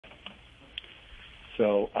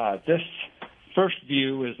So this first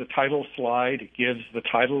view is the title slide. It gives the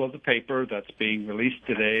title of the paper that's being released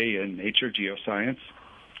today in Nature Geoscience.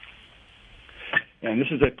 And this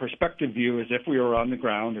is a perspective view as if we were on the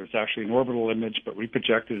ground. There's actually an orbital image, but we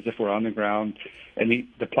project it as if we're on the ground. And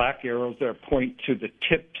the black arrows there point to the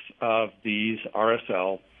tips of these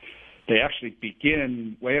RSL. They actually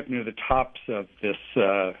begin way up near the tops of this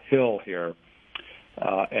hill here.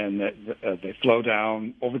 And they flow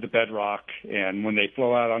down over the bedrock. And when they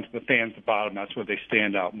flow out onto the fans at the bottom, that's where they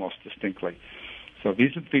stand out most distinctly. So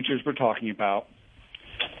these are the features we're talking about.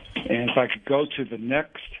 And if I could go to the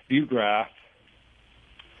next view graph,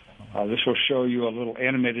 this will show you a little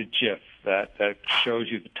animated GIF that shows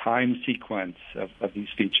you the time sequence of these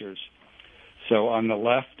features. So on the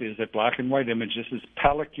left is a black and white image. This is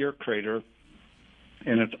Palakir Crater,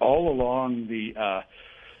 and it's all along the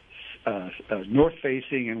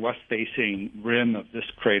north-facing and west-facing rim of this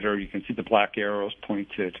crater. You can see the black arrows point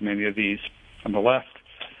to many of these on the left.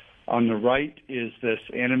 On the right is this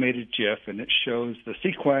animated GIF, and it shows the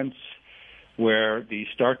sequence where these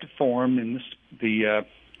start to form in the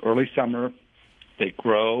early summer. They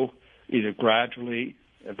grow either gradually,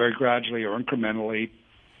 very gradually, or incrementally.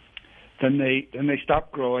 Then they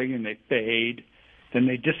stop growing and they fade. Then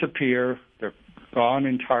they disappear. They're gone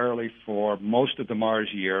entirely for most of the Mars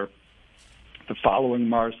year. The following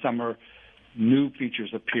Mars summer, new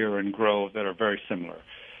features appear and grow that are very similar.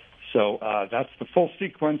 So that's the full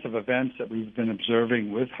sequence of events that we've been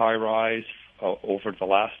observing with HiRISE over the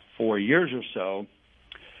last 4 years or so.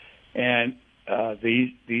 And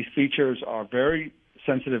these features are very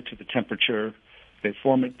sensitive to the temperature. They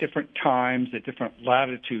form at different times, at different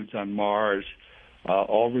latitudes on Mars,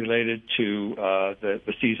 all related to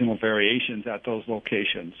the seasonal variations at those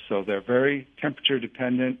locations. So they're very temperature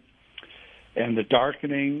dependent, and the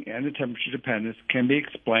darkening and the temperature dependence can be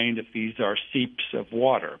explained if these are seeps of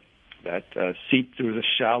water that seep through the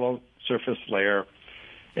shallow surface layer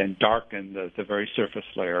and darken the very surface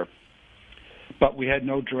layer. But we had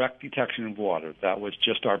no direct detection of water. That was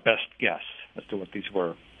just our best guess as to what these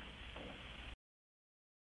were.